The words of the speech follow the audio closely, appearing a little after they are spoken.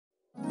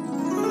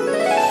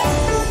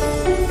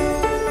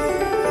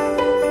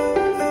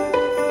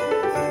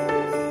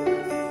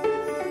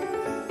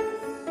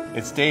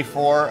It's day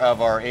 4 of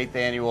our 8th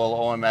annual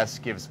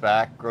OMS Gives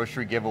Back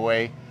grocery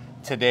giveaway.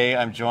 Today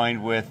I'm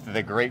joined with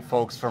the great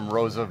folks from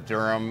Rose of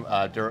Durham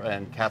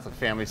and Catholic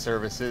Family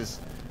Services.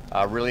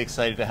 Really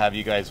excited to have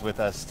you guys with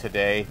us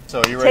today.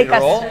 So you ready to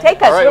roll?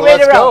 Take us. All right, We're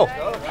ready to roll.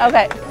 Go.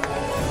 Okay.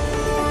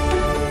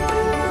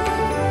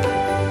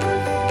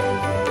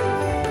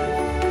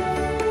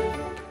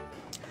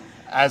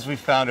 As we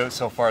found out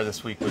so far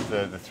this week with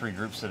the 3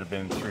 groups that have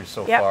been through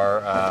so Yep.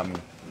 far,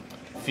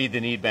 Feed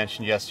the Need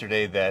mentioned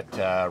yesterday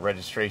that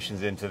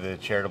registrations into the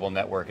charitable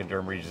network in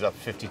Durham Region is up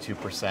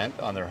 52%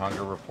 on their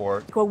hunger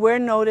report. Well, we're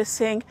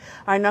noticing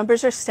our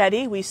numbers are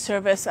steady. We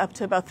service up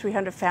to about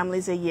 300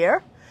 families a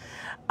year.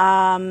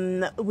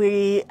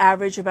 We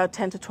average about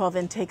 10 to 12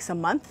 intakes a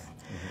month.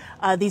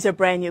 These are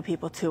brand new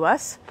people to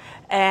us.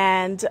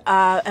 And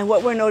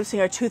what we're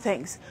noticing are 2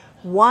 things.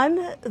 One,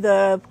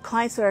 the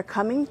clients that are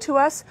coming to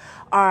us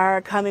are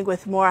coming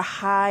with more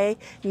high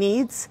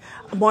needs,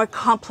 more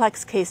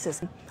complex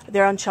cases.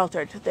 They're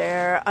unsheltered,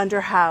 they're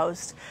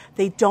underhoused,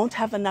 they don't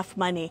have enough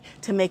money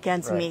to make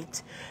ends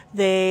meet.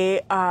 They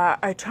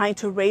are trying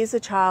to raise a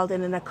child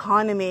in an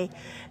economy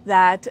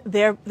that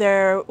their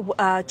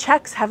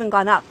checks haven't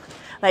gone up.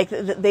 Like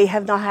they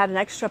have not had an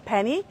extra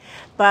penny,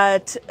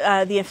 but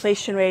the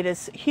inflation rate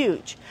is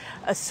huge.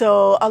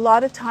 So a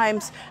lot of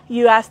times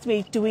you asked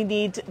me, do we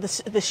need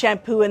the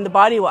shampoo and the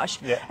body wash?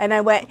 Yeah. And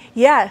I went,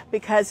 yeah,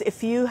 because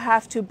if you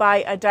have to buy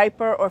a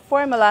diaper or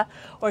formula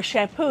or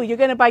shampoo, you're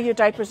going to buy your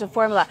diapers and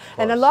formula.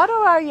 And a lot of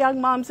our young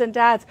moms and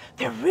dads,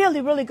 they're really,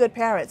 really good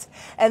parents.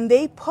 And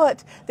they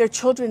put their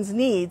children's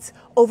needs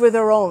over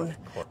their own.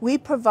 We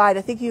provide,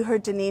 I think you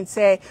heard Deneen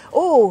say,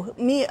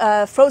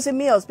 frozen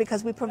meals,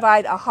 because we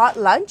provide a hot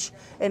lunch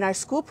in our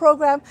school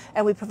program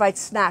and we provide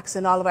snacks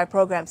in all of our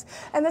programs.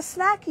 And the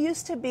snack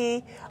used to be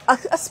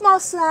a small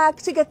snack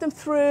to get them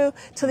through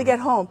till they get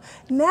home.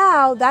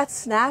 Now that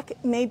snack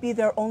may be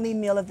their only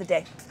meal of the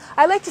day.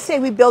 I like to say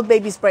we build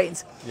babies'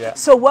 brains. Yeah.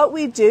 So what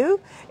we do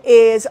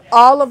is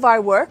all of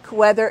our work,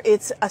 whether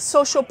it's a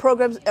social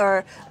program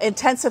or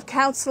intensive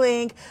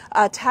counseling,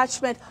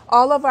 attachment,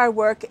 all of our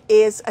work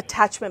is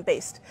attachment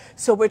based.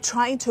 So we're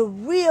trying to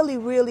really,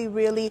 really,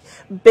 really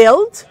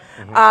build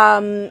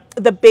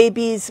the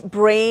baby's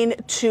brain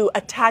to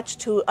attach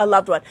to a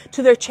loved one,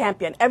 to their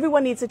champion.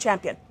 Everyone needs a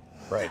champion.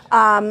 Right.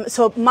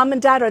 So mom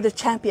and dad are the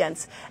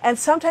champions, and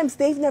sometimes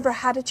they've never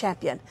had a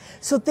champion,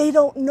 so they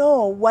don't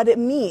know what it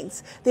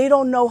means. They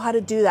don't know how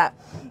to do that.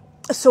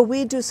 So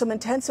we do some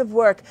intensive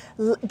work,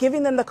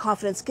 giving them the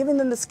confidence, giving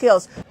them the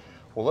skills.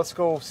 Well, let's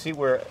go see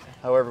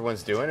how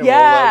everyone's doing, and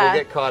Yeah. we'll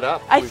get caught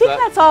up. I think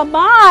that's all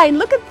mine.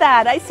 Look at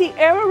that. I see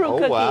arrowroot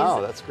cookies. Oh,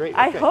 wow, that's great.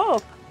 I Okay.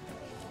 hope.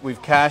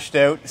 We've cashed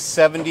out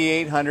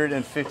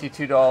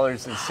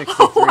 $7,852.63.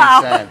 Oh,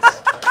 wow.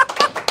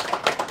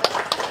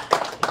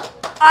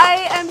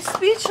 I am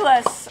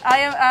speechless.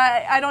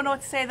 I don't know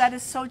what to say. That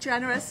is so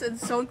generous and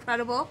so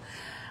incredible.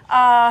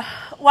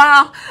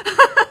 Wow.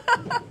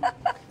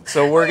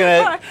 So we're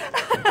gonna,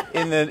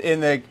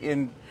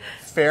 in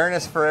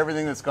fairness for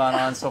everything that's gone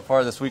on so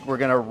far this week, we're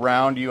gonna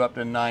round you up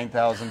to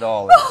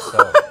 $9,000.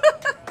 So.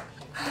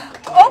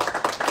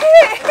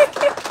 Okay.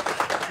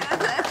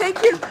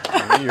 Thank you.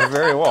 You're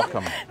very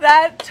welcome.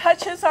 That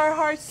touches our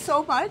hearts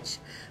so much,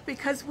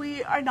 because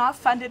we are not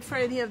funded for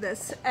any of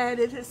this, and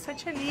it is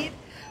such a need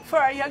for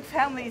our young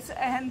families,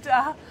 and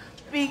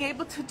being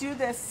able to do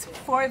this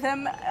for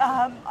them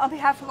on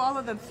behalf of all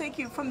of them. Thank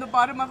you from the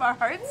bottom of our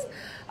hearts.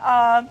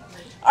 Our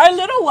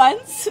little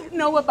ones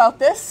know about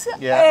this,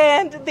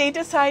 and they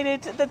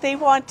decided that they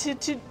wanted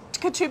to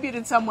contribute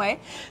in some way,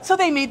 so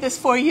they made this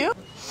for you.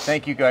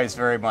 Thank you guys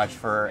very much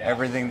for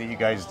everything that you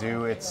guys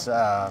do. It's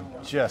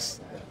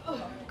just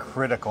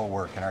critical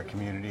work in our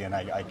community, and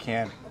I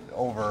can't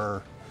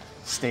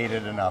overstate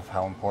it enough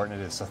how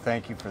important it is. So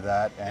thank you for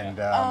that. And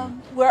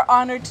we're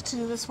honored to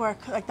do this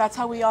work. Like, that's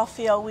how we all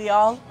feel. We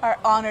all are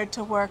honored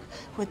to work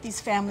with these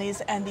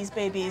families and these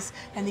babies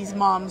and these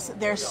moms.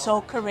 They're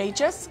so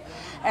courageous,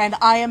 and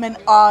I am in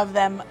awe of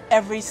them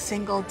every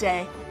single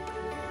day.